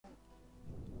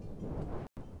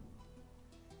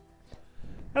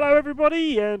Hello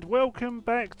everybody and welcome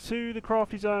back to the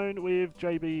Crafty Zone with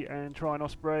JB and Trine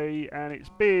Osprey, and it's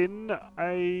been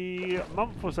a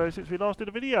month or so since we last did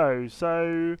a video,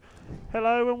 so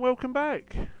hello and welcome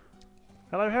back.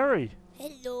 Hello Harry.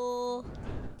 Hello.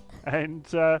 And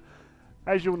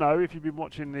as you'll know if you've been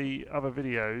watching the other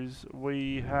videos,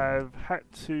 we have had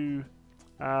to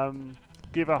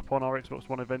give up on our Xbox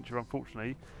One adventure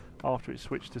unfortunately after it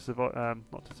switched to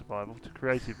to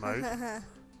creative mode.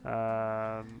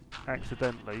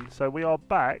 Accidentally. So we are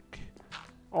back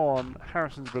on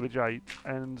Harrison's Village 8,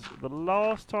 and the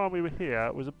last time we were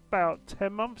here was about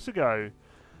 10 months ago,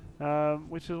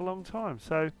 which is a long time.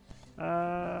 So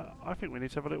I think we need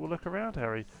to have a little look around,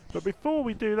 Harry. But before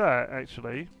we do that,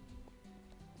 actually,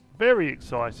 very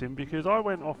exciting, because I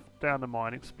went off down the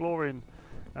mine exploring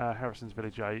Harrison's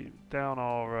Village 8, down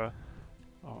our...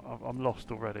 I'm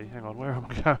lost already. Hang on, where am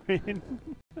I going?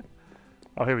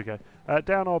 Oh, here we go.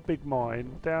 Down our big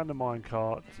mine, down the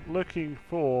minecart, looking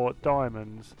for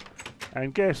diamonds.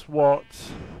 And guess what?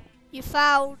 You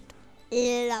found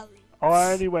loads.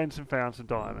 I only went and found some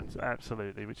diamonds,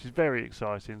 absolutely, which is very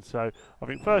exciting. So I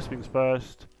think first things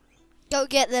first. Go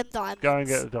get them diamonds. Go and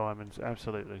get the diamonds,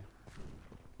 absolutely.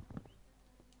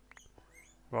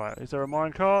 Right, is there a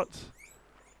minecart?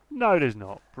 No, there's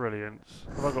not. Brilliant.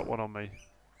 Have I got one on me?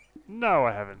 No,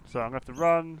 I haven't. So I'm going to have to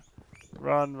run.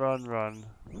 Run.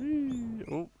 Whee!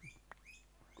 Oh.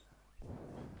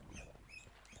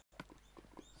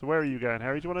 So where are you going,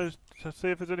 Harry? Do you want to see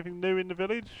if there's anything new in the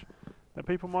village that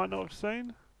people might not have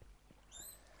seen?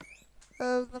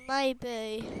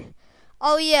 Maybe.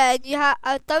 Oh yeah, and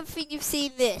I don't think you've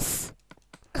seen this.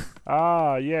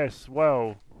 Ah, yes.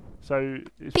 Well, so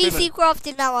it's PC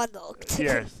crafting now unlocked.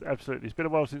 Yes, absolutely. It's been a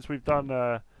while since we've done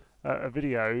a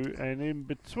video, and in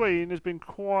between there's been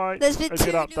quite There's been a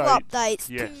two good new update. updates.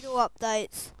 Yes. Two new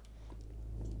updates.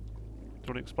 Do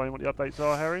you want to explain what the updates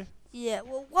are, Harry? Yeah,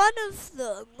 well, one of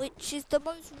them, which is the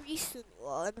most recent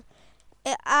one,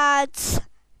 it adds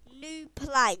new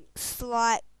planks.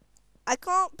 Like, I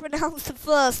can't pronounce the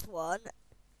first one,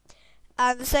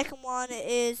 and the second one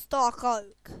is dark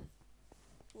oak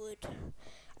wood.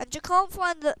 And you can't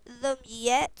find them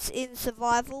yet in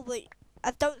survival, but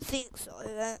I don't think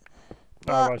so.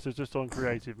 Oh, right, so it's just on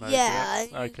creative mode. Yeah.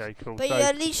 Okay, cool. But so,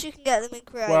 at least you can get them in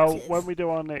creative. well, when we do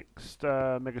our next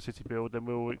Mega City build, then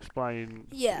we'll explain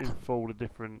in full the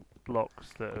different blocks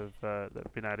that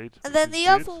have been added. And then the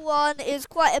other one is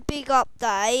quite a big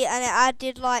update, and it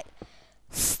added like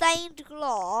stained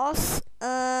glass.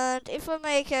 And if I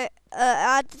make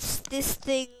add this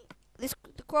thing, the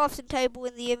crafting table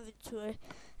in the inventory,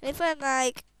 and if I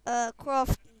make a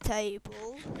crafting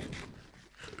table,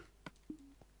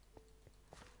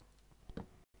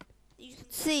 you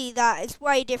can see that it's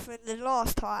way different than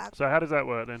last time. So how does that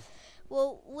work then?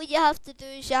 Well, what you have to do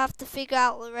is you have to figure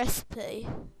out the recipe.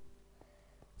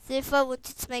 So if I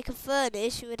wanted to make a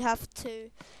furnace, you would have to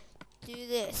do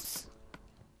this.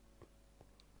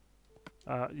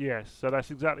 Yes, so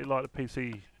that's exactly like the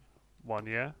PC one,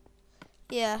 yeah?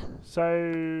 Yeah.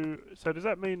 So does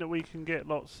that mean that we can get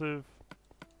lots of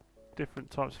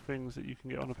different types of things that you can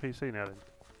get on a PC now then?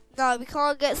 No, we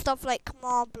can't get stuff like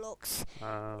command blocks.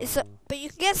 But you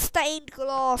can get stained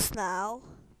glass now.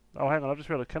 Oh, hang on, I've just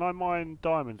realised. Can I mine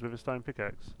diamonds with a stone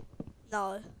pickaxe?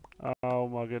 No. Oh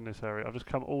my goodness, Harry. I've just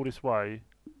come all this way.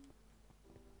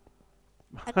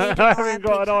 I haven't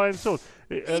got an iron sword.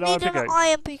 You need an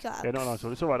iron pickaxe. Yeah, not an iron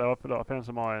sword. It's alright though, I found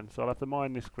some iron, so I'll have to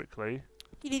mine this quickly.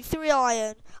 You need 3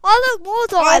 iron. Oh look, more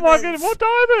diamonds! Oh my goodness, more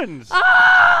diamonds!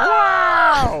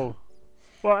 Ah! Wow!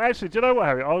 Well, actually, do you know what,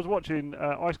 Harry? I was watching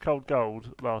Ice Cold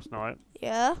Gold last night.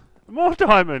 Yeah? More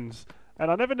diamonds!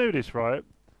 And I never knew this, right?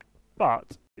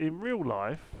 But in real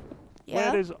life,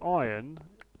 where there's iron,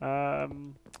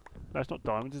 no, it's not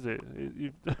diamonds, is it?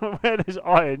 Where there's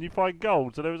iron, you find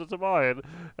gold. So there was some iron,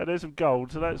 and there's some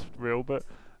gold, so that's real. But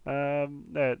yeah,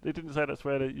 it didn't say that's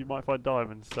where you might find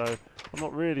diamonds. So I'm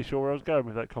not really sure where I was going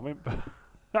with that comment. But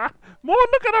more!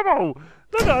 Look at them all!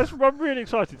 Look at this! I'm really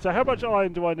excited. So how much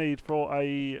iron do I need for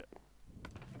a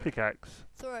pickaxe?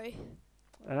 3.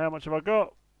 And how much have I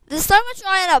got? There's so much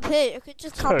iron up here. You could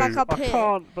just come back up here. I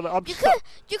can't, but I'm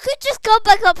You could just come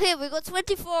back up here. We've got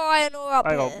 24 iron ore up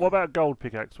here. Hang on. What about gold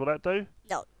pickaxe? Will that do?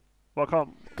 No. Well, I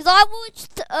can't. Because I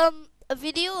watched a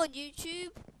video on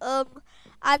YouTube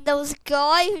and there was a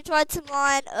guy who tried to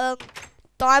mine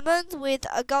diamonds with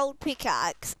a gold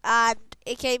pickaxe, and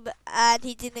it came and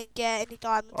he didn't get any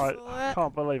diamonds for it. I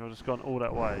can't believe I've just gone all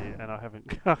that way and I haven't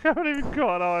even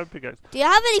got an iron pickaxe. Do you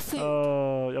have any food?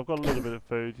 Oh, I've got a little bit of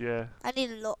food, yeah. I need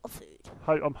a lot of food.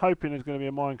 I'm hoping there's going to be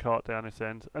a minecart down this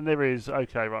end, and there is.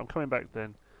 Okay, right, I'm coming back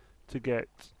then to get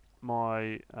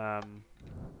my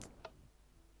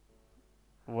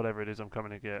whatever it is I'm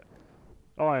coming to get.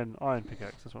 Iron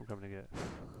pickaxe. That's what I'm coming to get.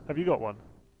 Have you got one?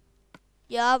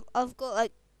 Yeah, I've got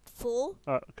like 4.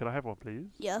 Can I have one, please?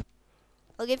 Yeah.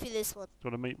 I'll give you this one. Do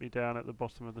you want to meet me down at the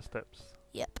bottom of the steps?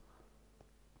 Yep.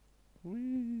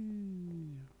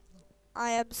 Whee!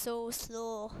 I am so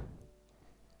slow.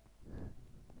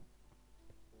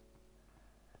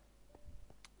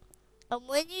 And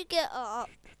when you get up,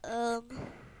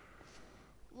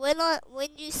 when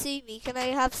you see me, can I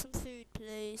have some food,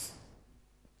 please?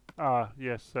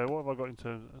 Yes. So what have I got in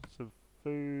terms of some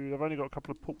food? I've only got a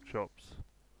couple of pork chops.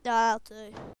 That'll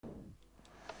do.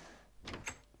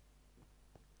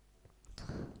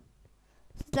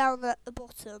 It's down at the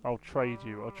bottom. I'll trade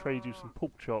you. I'll trade you some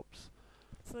pork chops.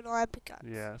 For an iron pickaxe.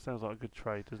 Yeah, it sounds like a good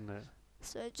trade, doesn't it?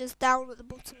 So just down at the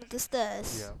bottom of the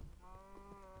stairs. Yeah.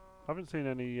 I haven't seen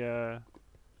any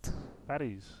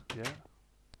baddies yet.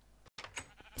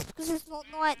 It's because it's not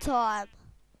night time.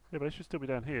 Yeah, but they should still be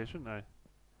down here, shouldn't they?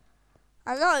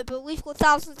 I know, but we've got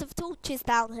thousands of torches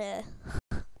down here.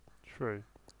 True.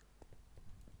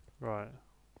 Right.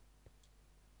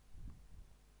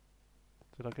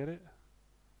 Did I get it?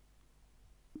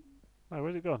 No,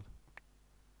 where's it gone?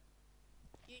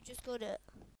 You just got it.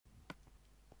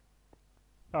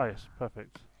 Oh yes,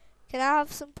 perfect. Can I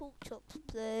have some pork chops,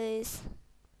 please?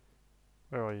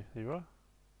 Where are you? Here you are.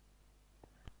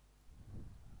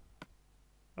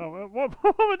 Oh, what am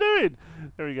I doing?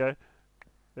 There we go.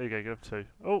 There you go, get up 2.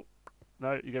 Oh,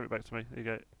 no, you gave it back to me. There you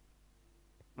go.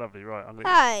 Lovely, right, I'm going to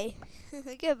Hey!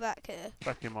 Get back here. get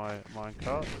back in my mine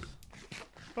carts.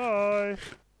 Bye!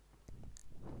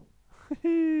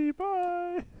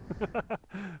 Bye!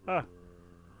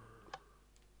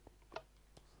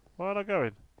 Why aren't I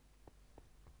going?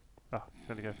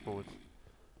 Going to go forwards.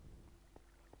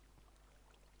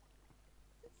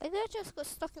 I think I just got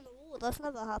stuck in the wall. That's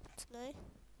never happened to me.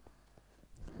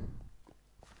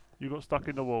 You got stuck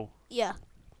in the wall. Yeah.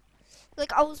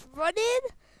 Like, I was running,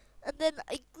 and then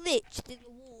I glitched in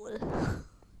the wall.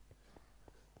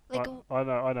 Like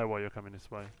I know why you're coming this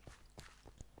way.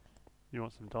 You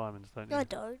want some diamonds, don't you? I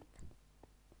don't.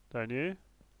 Don't you?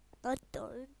 I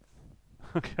don't.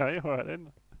 Okay, alright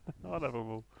then. I'll have them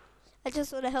all. I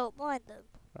just want to help mine them.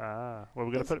 Well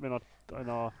we're going to put them in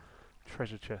our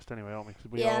treasure chest anyway, aren't we?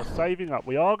 Because we Yeah. are saving up.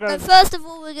 We are going. And first of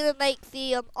all, we're going to make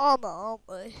the armor, aren't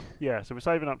we? Yeah, so we're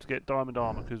saving up to get diamond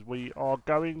armor because we are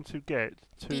going to get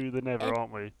to the Nether,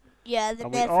 aren't we? Yeah, the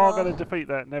And Nether. we are going to defeat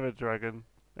that Nether dragon,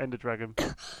 Ender dragon.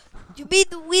 You mean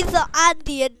the Wither and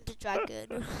the Ender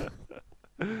Dragon?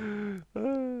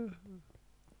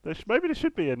 Maybe there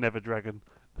should be a Nether dragon.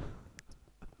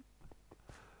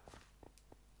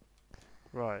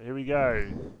 Right, here we go.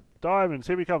 Diamonds,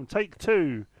 here we come. Take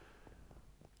 2.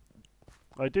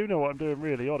 I do know what I'm doing,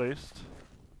 really honest.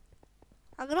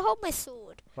 I'm going to hold my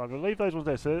sword. So I'm going to leave those ones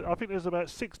there. So I think there's about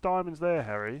 6 diamonds there,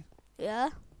 Harry. Yeah?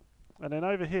 And then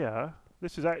over here,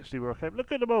 this is actually where I came.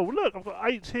 Look at them all. Look, I've got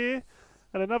 8 here.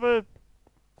 And another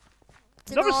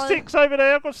 6 over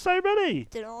there. I've got so many.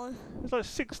 Dunno. There's like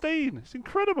 16. It's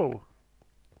incredible.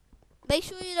 Make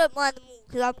sure you don't mine them all,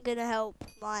 because I'm going to help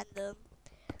mine them.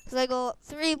 Because I got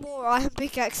 3 more iron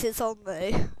pickaxes on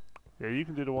me. Yeah, you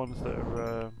can do the ones that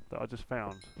are that I just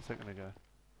found a second ago.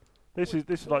 This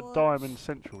is like Diamond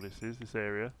Central. This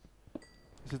area.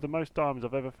 This is the most diamonds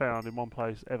I've ever found in one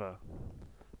place ever.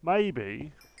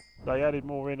 Maybe they added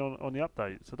more in on the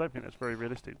updates. I don't think that's very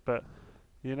realistic, but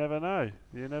you never know.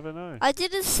 You never know. I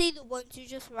didn't see the ones you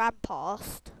just ran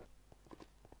past.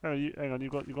 Hang on,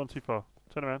 you've gone too far.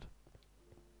 Turn around.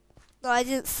 No, I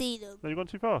didn't see them. No, you've gone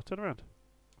too far. Turn around.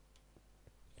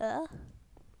 Yeah?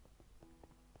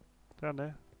 Down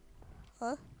there.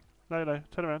 Huh? No,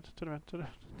 turn around.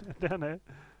 Down there.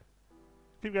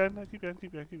 Keep going, no, keep going.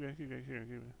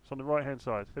 It's on the right hand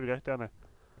side. There we go, down there.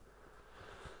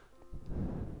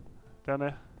 Down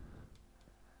there.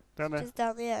 Just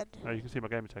down the end. Oh, you can see my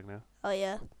gamer tag now. Oh,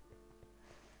 yeah.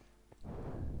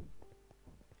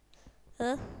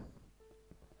 Huh?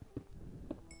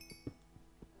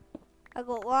 I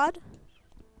got 1,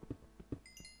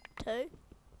 2,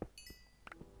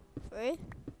 3,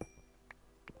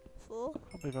 4, I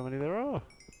can't believe how many there are.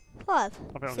 5,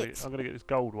 I think 6. I'm gonna get this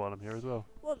gold while I'm here as well.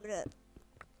 1 minute.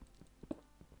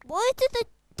 Why did the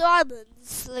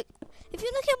diamonds, like, if you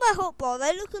look at my hotbar,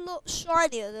 they look a lot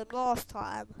shinier than last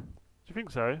time. Do you think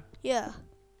so? Yeah.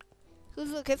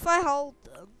 Because look, if I hold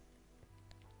them,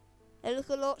 they look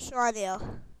a lot shinier.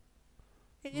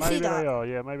 Can you see Maybe that? they are,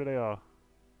 yeah, maybe they are.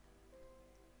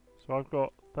 So I've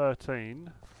got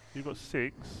 13, you've got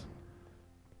 6.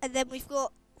 And then we've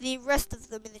got the rest of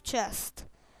them in the chest.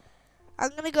 I'm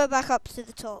gonna go back up to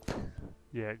the top.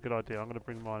 Yeah, good idea. I'm going to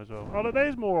bring mine as well. Oh, look,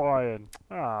 there's more iron.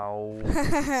 Oh.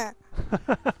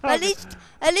 at least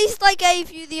I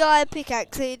gave you the iron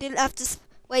pickaxe, so you didn't have to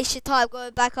waste your time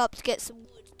going back up to get some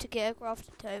wood to get a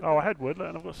crafting table. Oh, I had wood, look,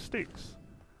 and I've got sticks.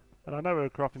 And I know where a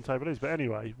crafting table is, but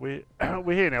anyway, we're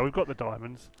here now. We've got the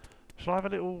diamonds. Shall I have a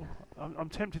little... I'm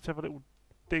tempted to have a little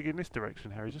dig in this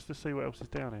direction, Harry, just to see what else is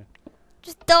down here.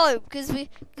 Just don't, because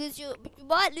you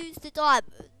might lose the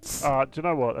diamonds. Do you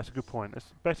know what? That's a good point.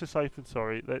 It's better safe than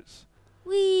sorry. Let's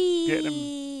get them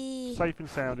safe and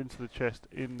sound into the chest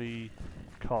in the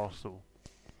castle.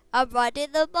 I'm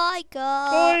riding the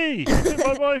minecart. Oi! Hit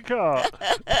my minecart!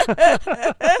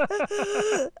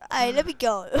 Hey, let me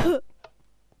go.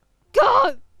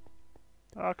 Go!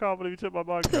 I can't believe you took my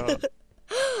minecart.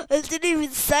 I didn't even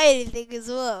say anything as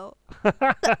well.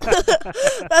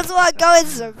 That's why I'm going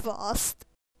so fast.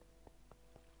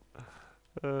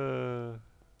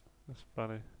 That's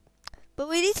funny. But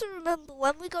we need to remember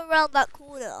when we go around that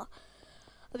corner,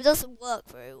 it doesn't work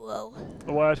very well.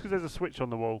 Oh, well, it's because there's a switch on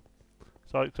the wall.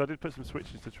 So I did put some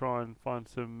switches to try and find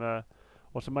some,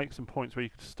 or to make some points where you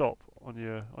could stop on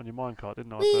your minecart,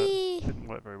 didn't I? Whee! But it didn't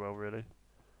work very well, really.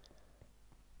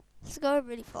 It's going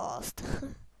really fast.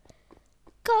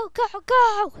 Go, go,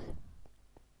 go!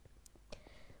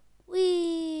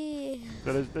 Whee!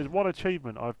 So there's one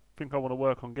achievement I think I want to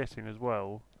work on getting as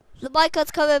well. The minecart's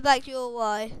coming back your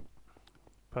way.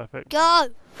 Perfect. Go!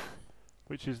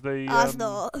 Which is the... That's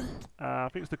not. I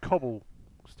think it's the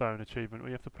cobblestone achievement where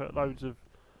you have to put loads of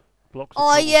blocks of Oh,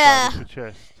 cobblestone yeah. into the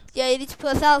chest. Yeah, you need to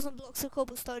put 1,000 blocks of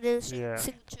cobblestone in a Yeah.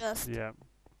 single chest. Yeah.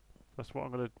 That's what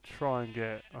I'm going to try and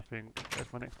get, I think.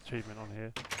 That's my next achievement on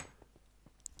here.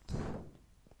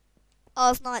 Oh,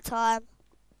 it's night time.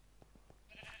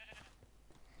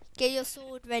 Get your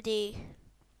sword ready.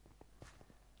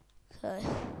 Okay.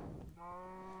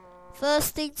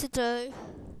 First thing to do.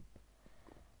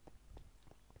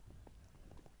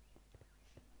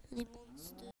 Any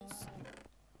monsters?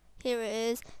 Here it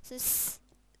is. So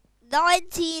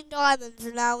 19 diamonds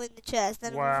are now in the chest.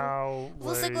 And Wow. we've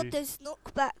also got this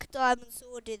knockback diamond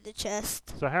sword in the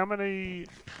chest. So how many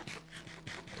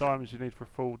diamonds do you need for a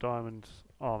full diamond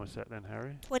armor set then,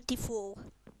 Harry? 24.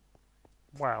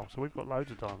 Wow, so we've got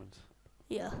loads of diamonds.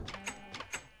 Yeah.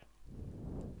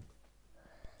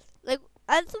 Like,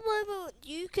 at the moment,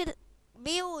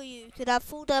 me or you could have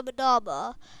full diamond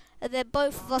armor, and then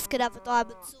both of us could have a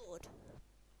diamond sword.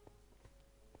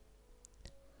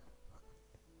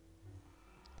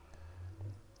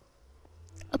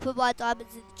 I put my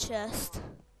diamonds in the chest.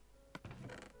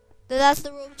 No, that's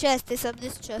the wrong chest.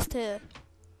 This chest here.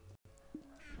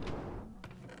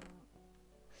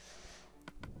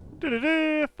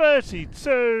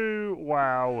 32!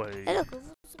 Wowee. Hey, look, I've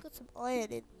also got some iron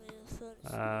in the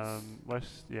furnace.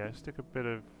 Let's stick a bit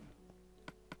of...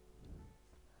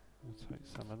 I'll take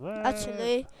some of that.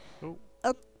 Actually, Oh.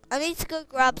 I need to go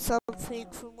grab something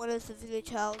from one of the village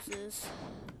houses.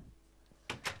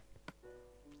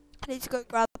 I need to go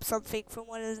grab something from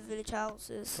one of the village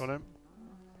houses. Got him.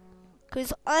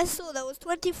 Because I saw there was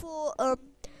 24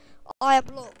 iron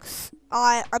blocks.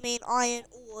 I mean iron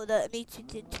ore that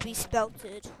needed to be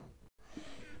smelted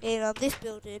in this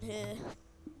building here.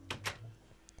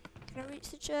 Can I reach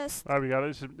the chest? There we go.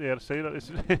 This is, yeah, see, look,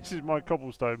 this is my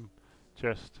cobblestone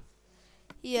chest.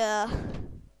 Yeah.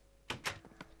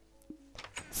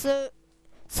 So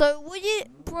what you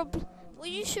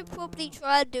should probably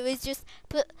try and do is just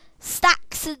put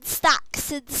stacks and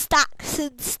stacks and stacks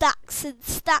and stacks and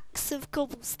stacks of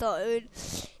cobblestone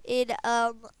in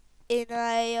a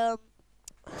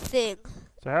thing.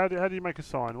 So how do you make a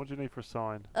sign? What do you need for a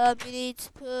sign? You need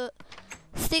to put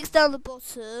sticks down the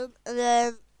bottom, and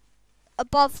then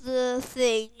above the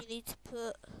thing you need to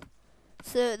put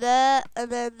there,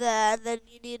 and then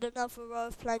you need another row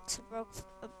of planks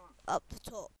up the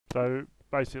top. So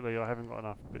basically, I haven't got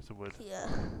enough bits of wood. Yeah.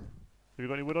 Have you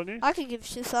got any wood on you? I can give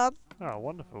you some. Oh,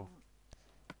 wonderful.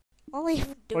 I'll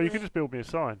even do Well, you it. can just build me a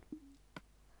sign.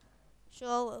 Sure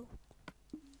I will.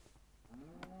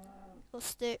 Or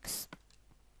sticks.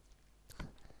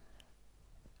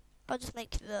 I'll just make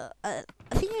the... I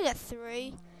think you get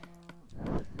 3.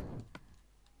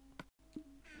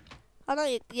 I know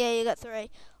you get 3.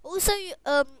 Also,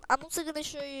 I'm also going to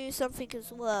show you something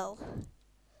as well.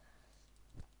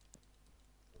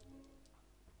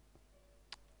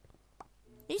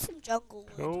 Need some jungle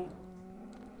wood. Cool.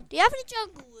 Do you have any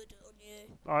jungle wood on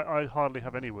you? I hardly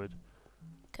have any wood.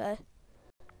 Okay.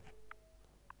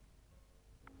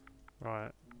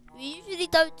 Right. We usually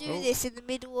don't do Oh. this in the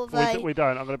middle of We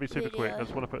don't. I'm going to be super quick. video. I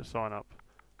just want to put a sign up.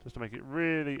 Just to make it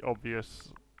really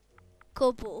obvious.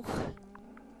 cobble.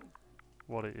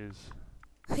 what it is.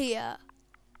 Yeah.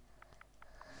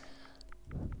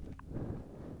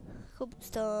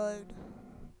 Cobblestone.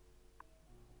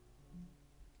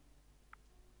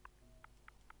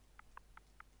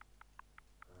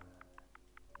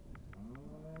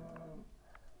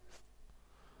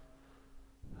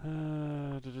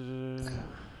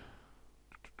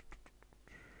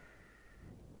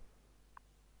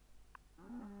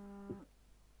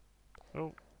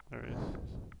 Oh, there it is.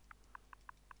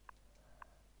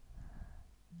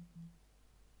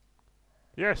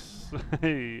 Yes!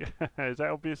 Is that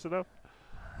obvious enough?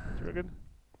 Do you reckon?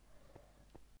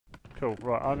 Cool,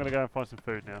 right, I'm gonna go and find some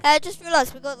food now. I just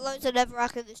realised we've got loads of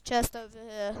netherrack in this chest over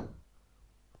here.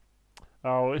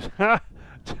 Oh, it's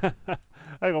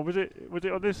hang on, was it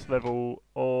on this level,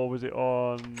 or was it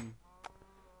on...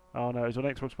 Oh no, it was on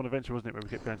Xbox One Adventure, wasn't it, where we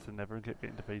kept going to the Nether and kept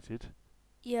getting defeated?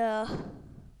 Yeah.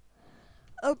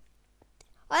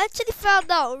 I actually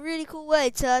found out a really cool way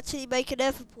to actually make an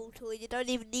nether portal and you don't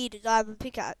even need a diamond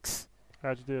pickaxe.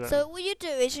 How'd you do that? So what you do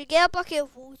is you get a bucket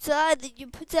of water and then you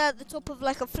put it at the top of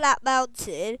like a flat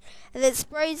mountain and then it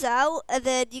sprays out and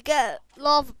then you get a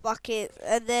lava bucket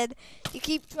and then you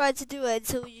keep trying to do it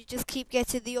until you just keep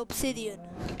getting the obsidian.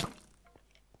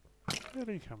 Where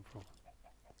did he come from?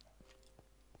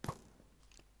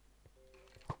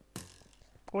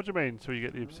 What do you mean, till you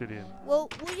get the obsidian? Well,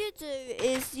 what you do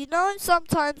is, you know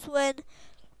sometimes when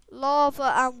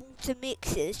lava and water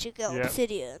mixes you get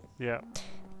obsidian? Yeah.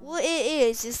 What it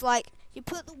is like you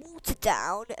put the water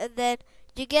down and then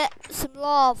you get some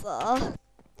lava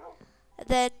and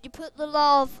then you put the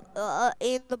lava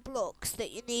in the blocks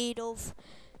that you need of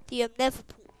the nether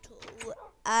portal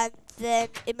and then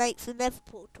it makes the nether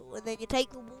portal and then you take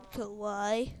the water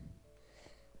away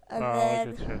and then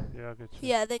I get you. Yeah, I get you.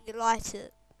 yeah, then you light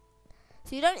it.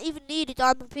 So you don't even need a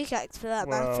diamond pickaxe for that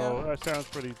matter. Well, that sounds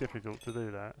pretty difficult to do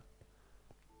that,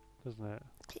 doesn't it?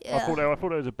 Yeah. I thought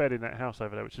there was a bed in that house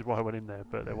over there, which is why I went in there,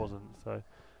 but there wasn't. So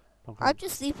I'm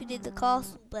just sleeping in the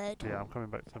castle bed. Yeah, I'm coming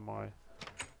back to my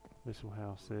little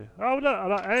house here. Oh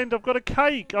look, and I've got a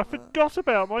cake. I forgot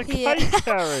about my cake,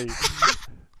 Harry.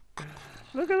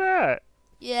 Look at that.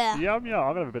 Yeah. Yum yum. I'm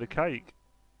gonna have a bit of cake.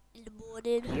 In the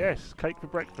morning. Yes, cake for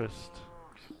breakfast.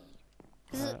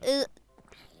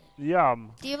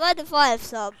 Yum. Do you mind if I have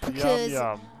some? Because yum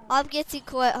yum. I'm getting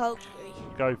quite hungry.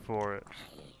 Go for it.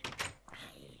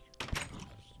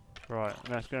 Right,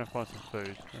 now let's go and find some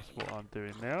food. That's what I'm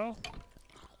doing now.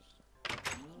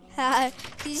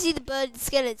 Did you see the burning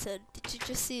skeleton? Did you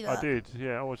just see that? I did,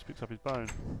 yeah, I always picked up his bone.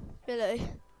 Really?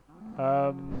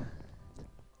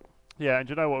 Yeah, and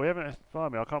do you know what? We haven't...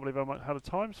 Blimey, I can't believe how the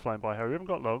time's flown by, Harry. We haven't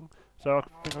got long, so I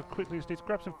think I quickly just need to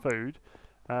grab some food,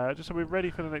 just so we're ready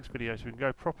for the next video, so we can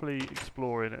go properly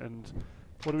exploring. And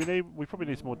what do we need? We probably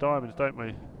need some more diamonds, don't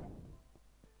we?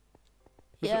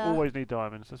 We always need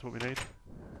diamonds. That's what we need.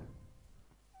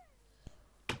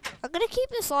 I'm gonna keep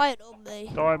this iron on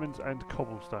me. Diamonds and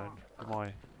cobblestone for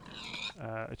my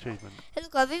achievement. Hey,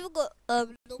 look, I've even got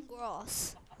long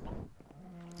grass.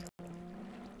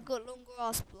 I've got long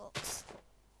grass blocks.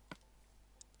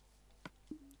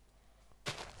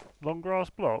 Long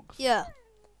grass blocks? Yeah.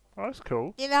 Oh, that's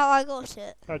cool. You know how I got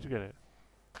it? How'd you get it?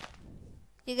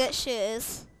 You get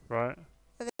shears. Right.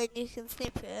 And then you can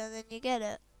snip it and then you get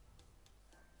it.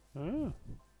 Oh.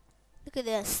 Look at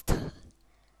this.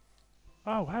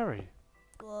 Oh, Harry.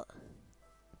 What?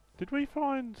 Did we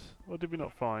find, or did we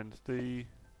not find, the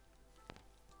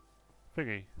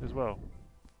thingy as well?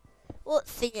 What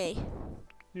thingy?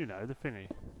 You know, the thingy.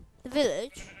 The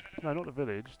village? No, not the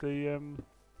village. The, you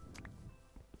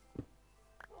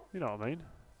know what I mean?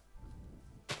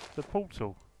 The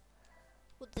portal.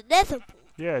 What, the nether portal?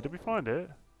 Yeah, did we find it?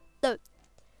 No.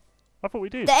 I thought we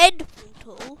did. The end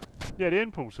portal? Yeah, the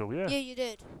end portal, yeah. Yeah, you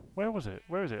did. Where was it?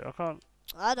 Where is it? I can't...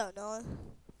 I don't know.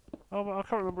 Oh, I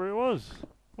can't remember where it was.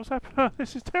 What's happened?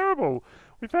 This is terrible.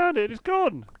 We found it. It's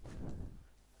gone.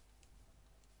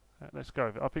 Let's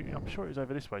go. I'm sure it was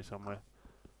over this way somewhere.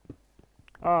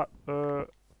 Because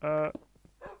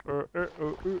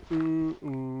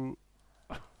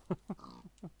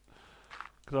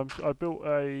I built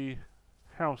a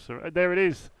house. There it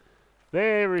is.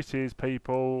 There it is,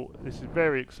 people. This is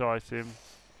very exciting.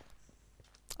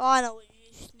 Oh, I know what you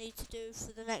need to do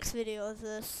for the next video of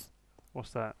this.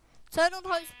 What's that? Turn on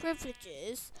host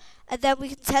privileges, and then we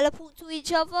can teleport to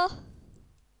each other.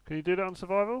 Can you do that on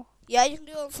survival? Yeah, you can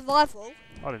do it on survival.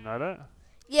 I didn't know that.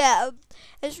 Yeah,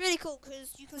 it's really cool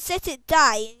because you can set it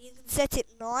day and you can set it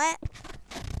night.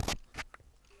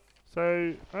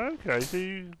 So, okay,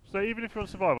 so even if you're on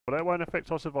survival, that won't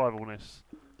affect our survivalness.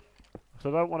 So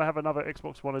I don't want to have another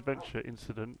Xbox One Adventure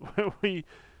incident where we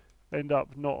end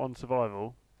up not on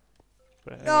survival.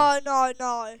 But, No.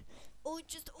 All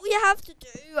you have to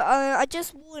do. I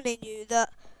just warning you that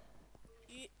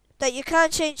you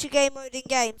can't change your game mode in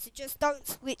game, so just don't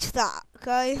switch that,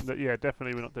 okay? Yeah,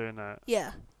 definitely we're not doing that.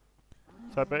 Yeah.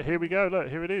 So, but here we go. Look,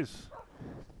 here it is.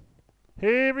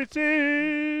 Here it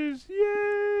is!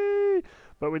 Yay!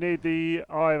 But we need the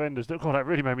Eye of Enders. Look, God, that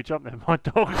really made me jump there. My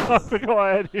dog, I forgot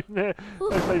I had him there.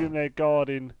 Let's leave him there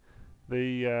guarding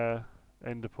the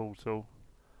Ender portal.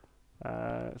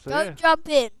 Don't jump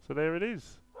in. So there it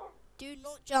is. Do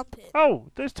not jump in. Oh,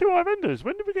 there's 2 Eye of Enders.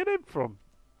 When did we get them from?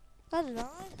 I don't know.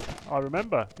 I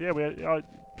remember. Yeah,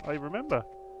 I remember.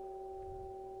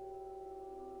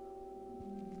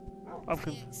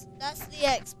 That's the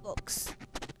Xbox.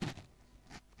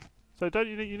 So don't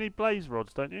you need blaze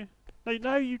rods, don't you?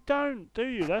 No, you don't, do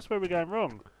you? That's where we're going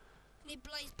wrong. You need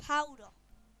blaze powder.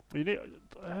 You need.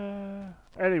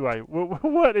 Anyway, we'll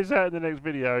work this out in the next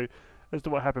video as to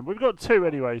what happened. We've got 2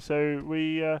 anyway, so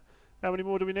we. How many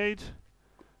more do we need?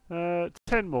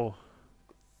 10 more.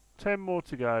 10 more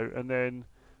to go, and then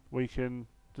we can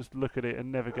just look at it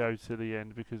and never go to the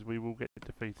end because we will get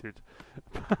defeated.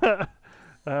 But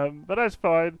that's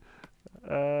fine.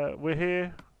 We're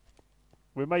here.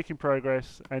 We're making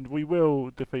progress, and we will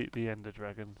defeat the Ender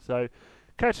Dragon. So,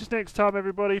 catch us next time,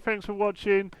 everybody. Thanks for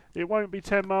watching. It won't be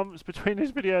 10 months between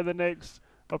this video and the next.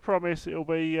 I promise it'll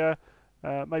be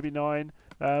maybe 9.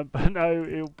 But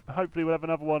no, hopefully we'll have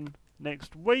another one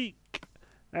next week.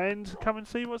 And come and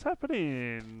see what's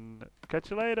happening.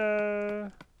 Catch you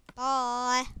later.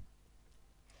 Bye.